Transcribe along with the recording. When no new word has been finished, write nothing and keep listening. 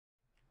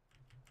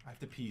I have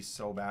to pee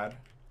so bad.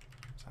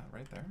 Is that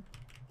right there?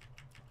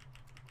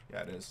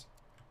 Yeah, it is.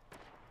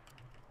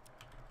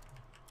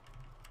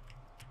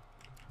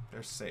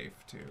 They're safe,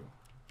 too.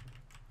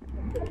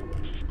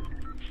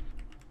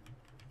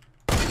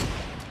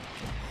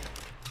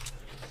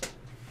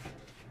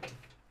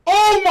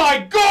 Oh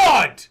my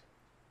god!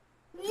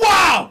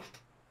 Wow!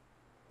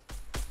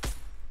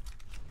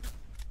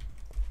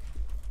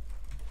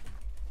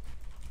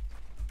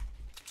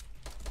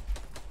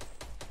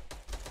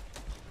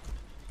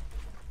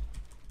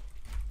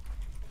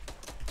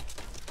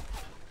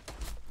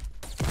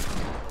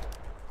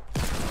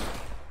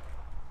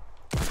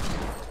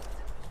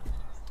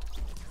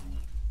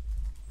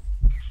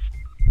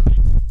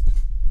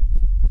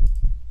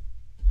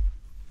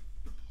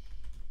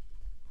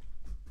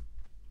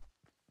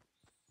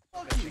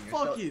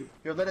 Fuck you.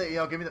 Yo,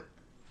 give me the.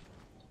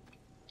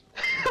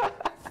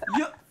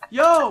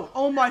 Yo,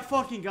 oh my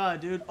fucking god,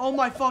 dude. Oh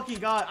my fucking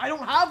god. I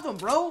don't have them,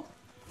 bro.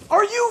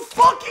 Are you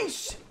fucking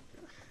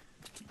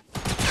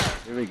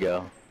Here we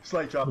go.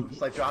 Slight drop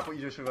what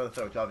you just forgot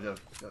to throw. Drop.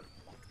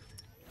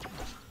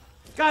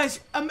 Guys,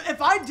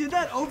 if I did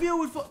that, Ovio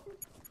would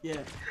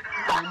yeah.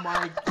 Oh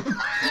my.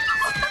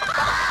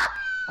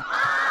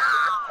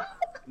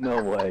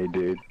 No way,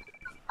 dude.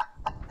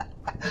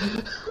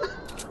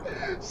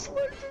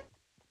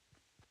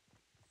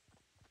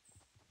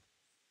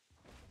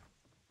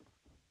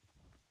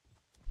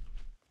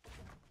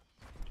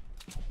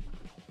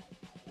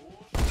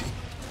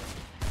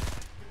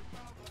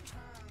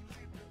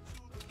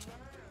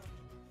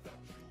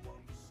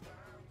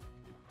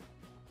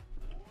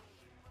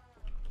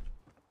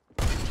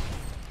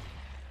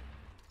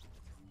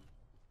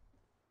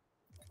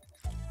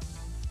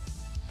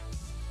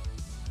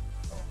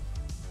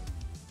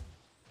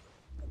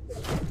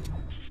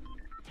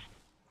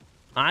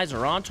 Eyes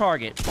are on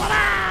target.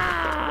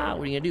 Voila!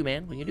 What are you gonna do,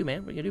 man? What are you gonna do,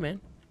 man? What are you gonna do,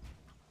 man?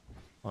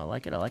 Oh, I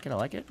like it. I like it. I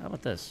like it. How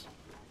about this?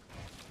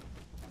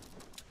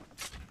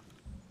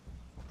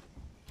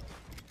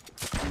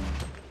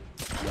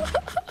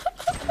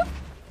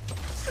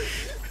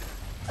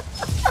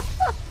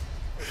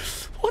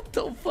 What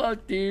the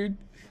fuck, dude?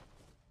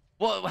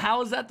 What?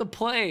 How is that the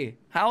play?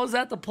 How is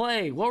that the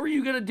play? What were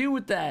you gonna do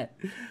with that?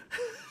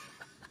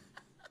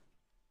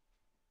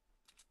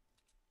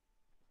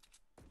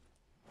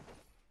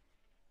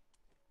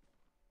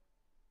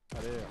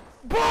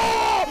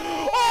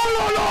 Oh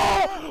là là!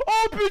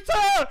 Oh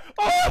putain!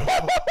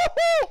 Oh,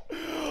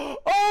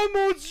 oh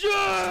mon dieu!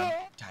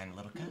 Tiny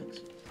little cocks.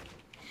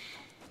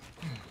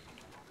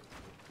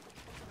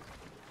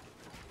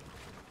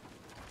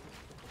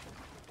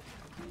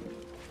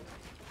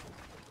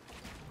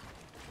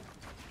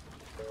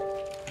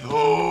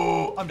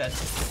 Oh, I'm dead.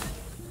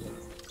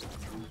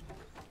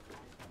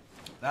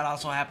 That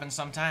also happens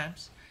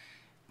sometimes.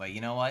 But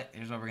you know what?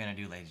 Here's what we're gonna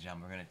do, ladies and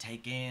gentlemen. We're gonna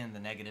take in the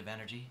negative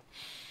energy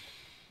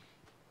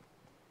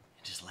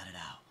and just let it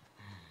out.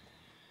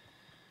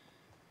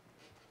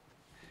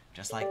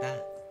 Just like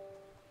that.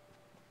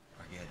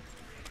 We're good.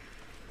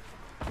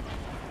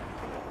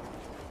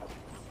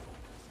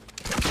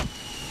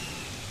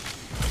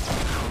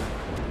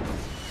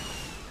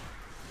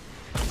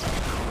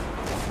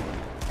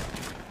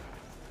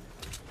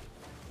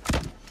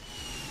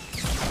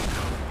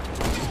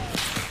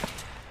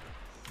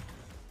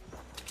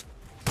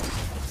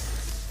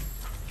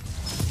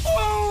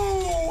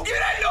 Oh! Give me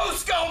that no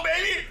scope,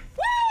 baby!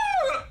 Woo!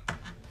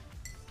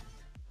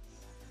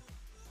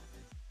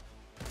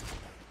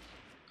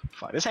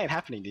 Fuck, this ain't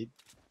happening, dude.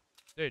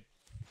 Dude.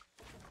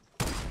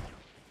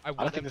 I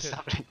don't think this is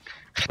happening.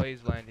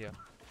 Please land here.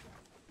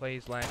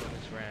 Please land on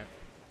this ramp.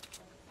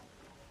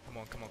 Come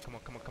on, come on, come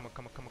on, come on, come on,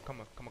 come on, come on, come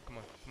on, come on, come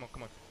on, come on,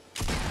 come on.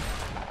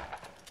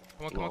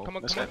 Come on, come on, come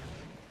on, come on.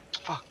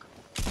 Fuck.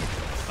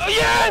 Oh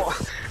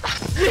yes!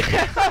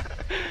 Yeah!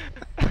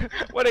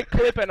 What a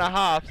clip and a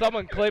half.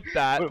 Someone clipped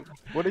that.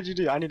 What did you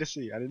do? I need to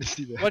see. I need to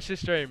see that. Watch the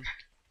stream.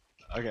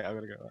 Okay, I'm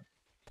gonna go.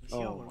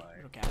 Oh my.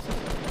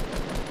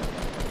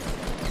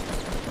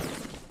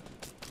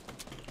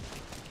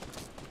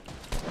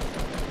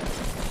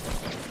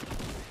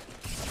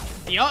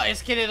 Tío,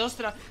 es que de dos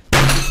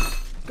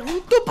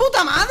 ¡con tu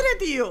puta madre,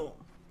 tío!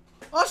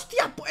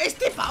 ¡Hostia!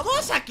 Este pavo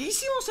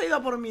saquísimo se ha ido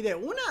a por mí de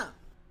una.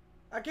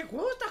 ¿A qué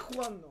juego estás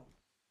jugando?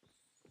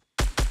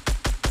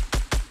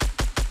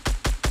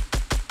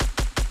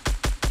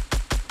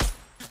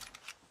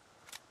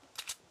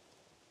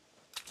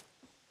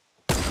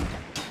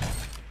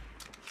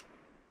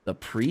 The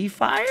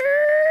pre-fire?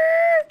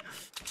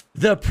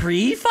 The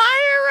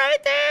pre-fire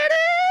right there, dude?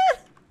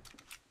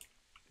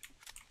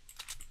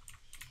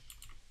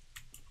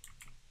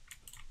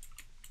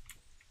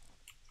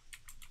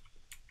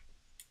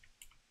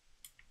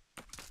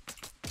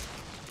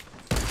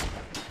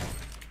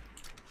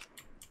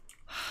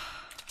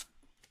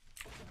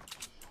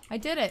 I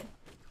did it.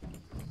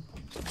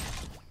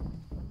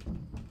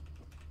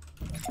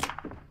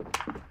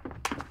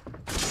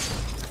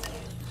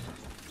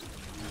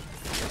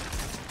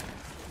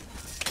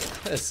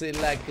 Se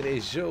la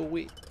creyó,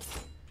 güey.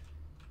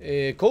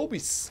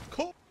 Kobe's.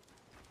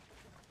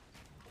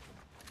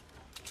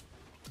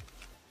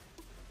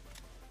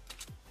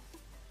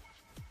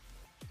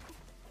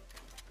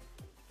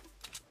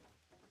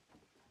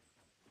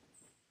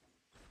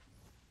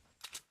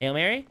 Hail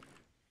Mary.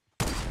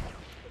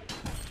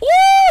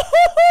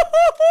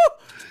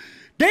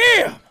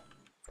 Damn!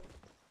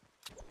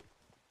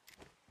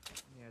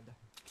 Merda.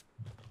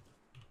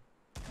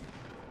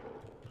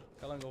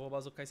 Calango, eu vou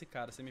bazucar esse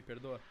cara, você me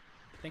perdoa?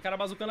 Tem cara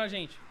bazucando a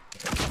gente.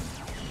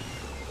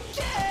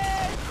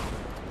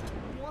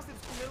 Nossa,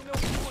 eles comeram meu cu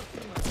aqui,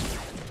 mano.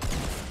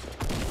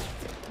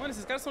 Mano,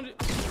 esses caras são de...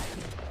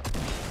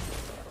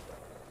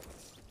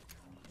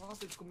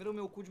 Nossa, eles comeram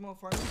meu cu de uma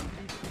forma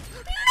incrível.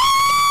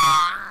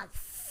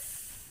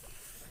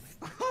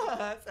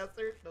 Você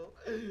acertou.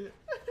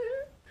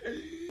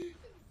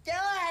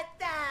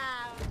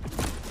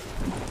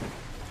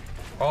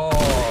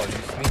 Oh,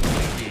 you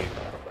sneaky.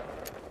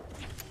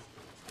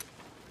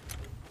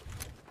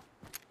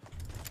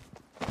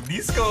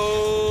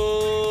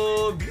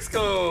 Disco!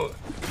 Disco!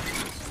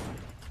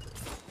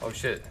 Oh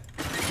shit.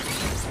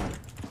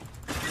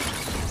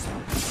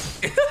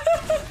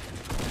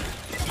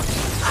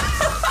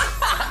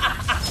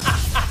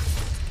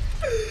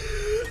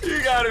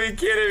 You gotta be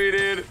kidding me,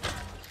 dude.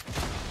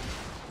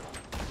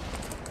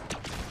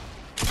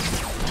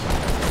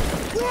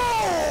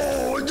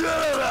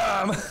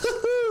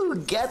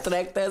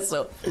 Getrek,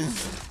 Tesso.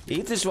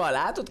 Itt is van,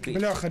 látod, Kri?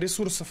 Бляха,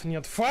 ресурсов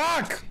нет.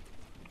 Фак!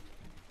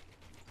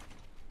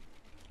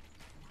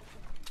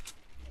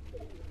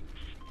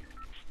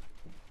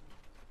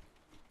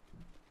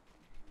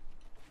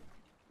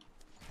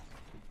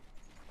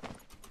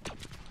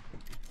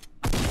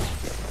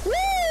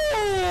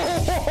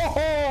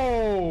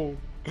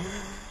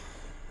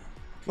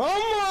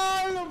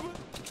 Nормально!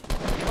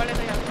 Igual le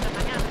doy alguna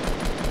mañana.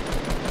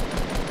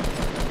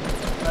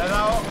 Le he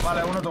dado.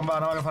 Vale, uno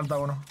tumbado, no me falta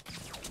uno.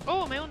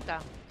 Me unta.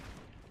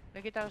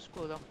 Le quita el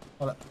escudo.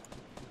 Vale.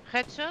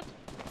 Headshot.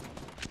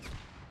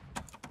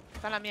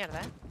 Está la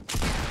mierda,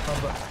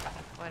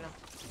 Bueno,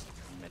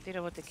 me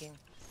tiro botiquín.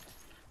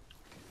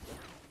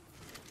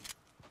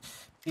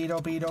 Piro,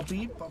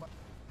 pipo.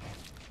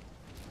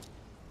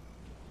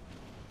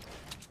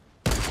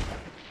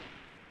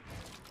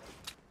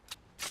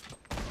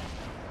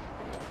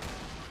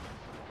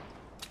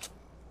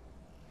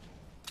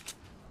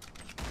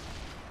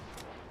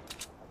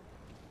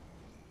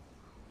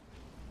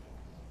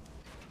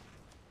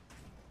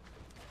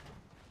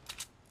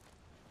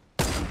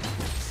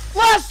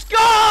 Let's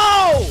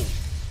go!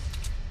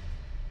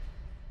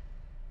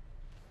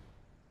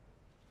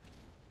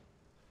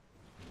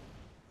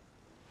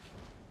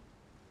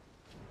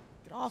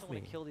 Get off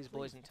me. Kill these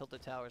boys and tilt the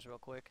towers real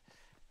quick.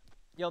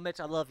 Yo, Mitch,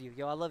 I love you.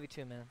 Yo, I love you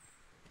too, man.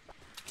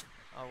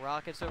 Oh,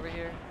 rockets over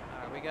here.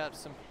 Alright, we got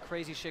some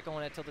crazy shit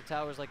going at tilt the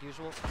towers like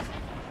usual.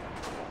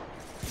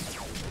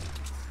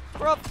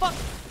 Bro, fuck.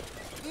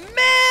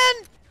 Man!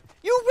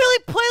 You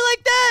really play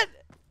like that?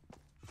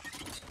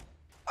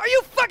 Are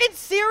you fucking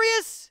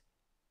serious?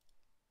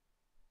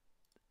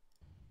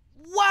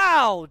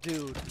 Wow,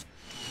 dude.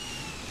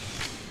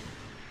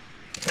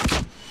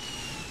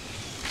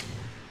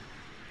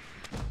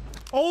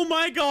 Oh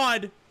my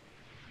god!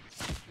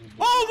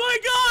 Oh my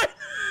god!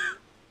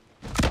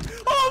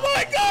 Oh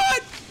my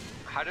god!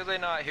 How do they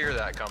not hear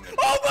that coming?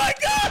 Oh my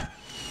god!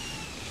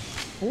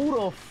 Who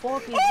the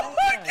fuck is Oh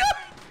my god!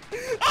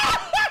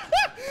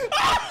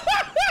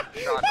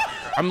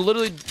 I'm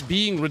literally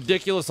being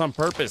ridiculous on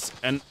purpose,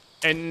 and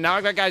now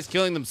I got guys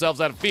killing themselves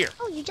out of fear.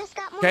 Oh, you just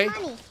got more Okay?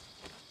 money.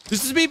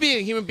 This is me being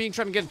a human being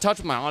trying to get in touch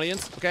with my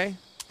audience, okay? And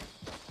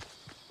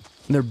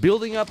they're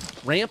building up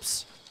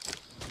ramps.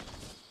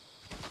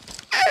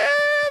 And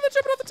they're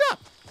jumping off the top.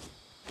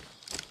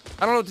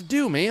 I don't know what to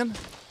do, man.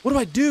 What do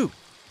I do?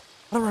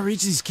 How do I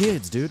reach these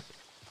kids, dude?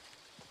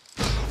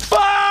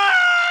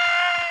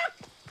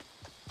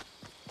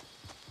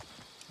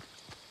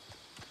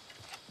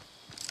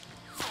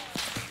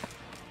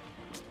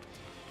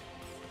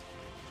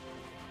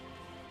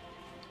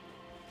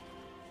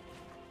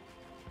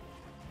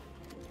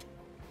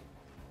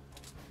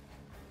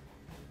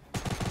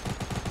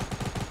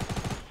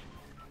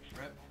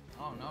 Rip.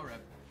 Oh, no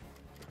rip.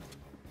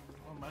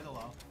 Oh, mega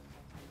low.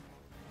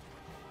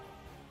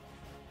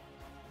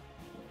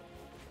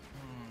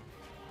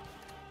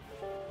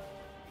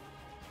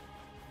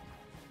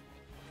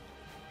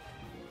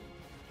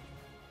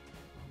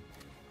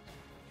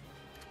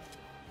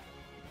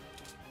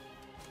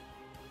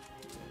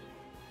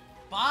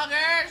 Bogger!